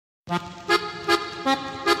Round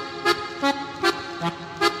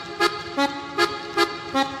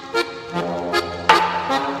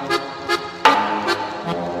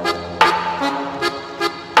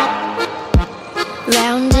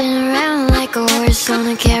and around like a horse on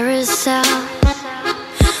a carousel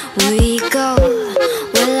we go.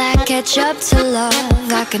 Will I catch up to love?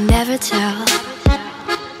 I can never tell.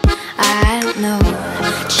 I know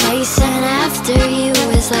chasing after you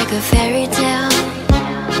is like a fairy tale,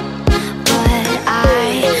 but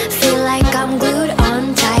I feel like I'm glued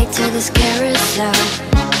on tight to this carousel.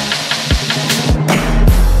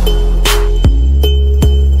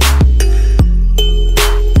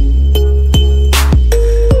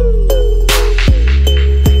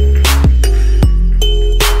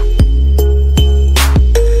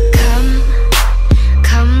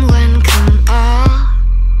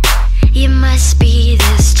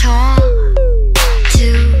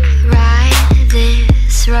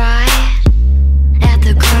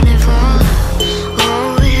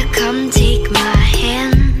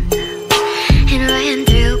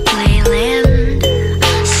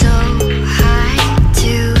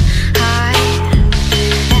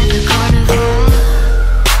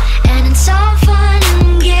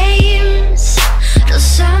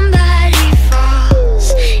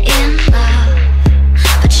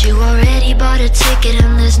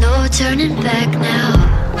 Turning back now.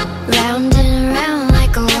 Round and around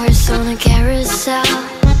like a horse on a carousel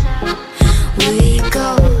we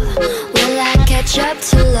go. Will I catch up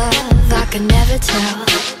to love? I can never tell.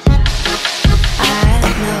 I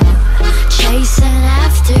know chasing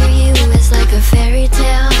after you is like a fairy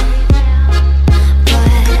tale,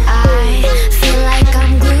 but I feel like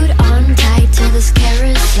I'm glued on tight to this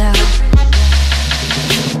carousel.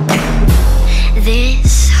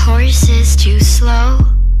 This horse is too slow.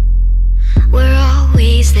 We're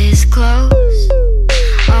always this close.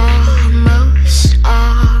 Almost,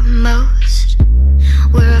 almost.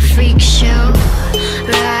 We're a freak show.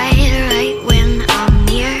 Right when I'm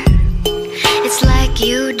near, it's like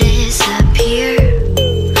you disappear.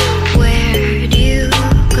 Where'd you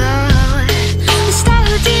go? The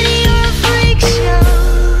style of Diddy or a freak show,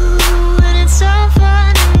 and it's all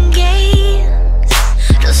fun and games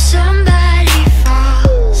till somebody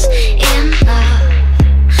falls in love.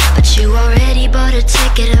 But you already bought a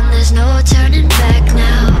ticket and there's no turning back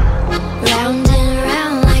now. Round and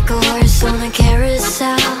around like a horse on a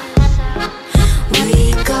carousel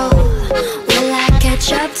we go. Will I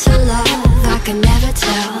catch up to love? I can never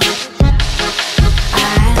tell. I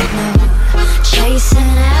know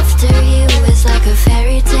chasing after you is like a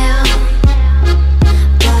fairy tale,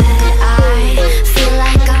 but I feel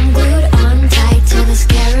like I'm glued on tight to this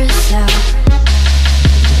carousel.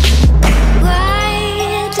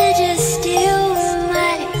 Why did you steal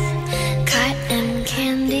my cotton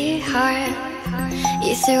candy heart?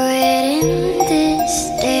 You threw it in this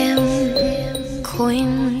damn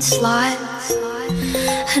coin slot,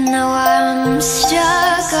 and now I'm stuck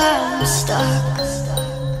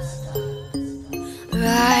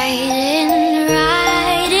right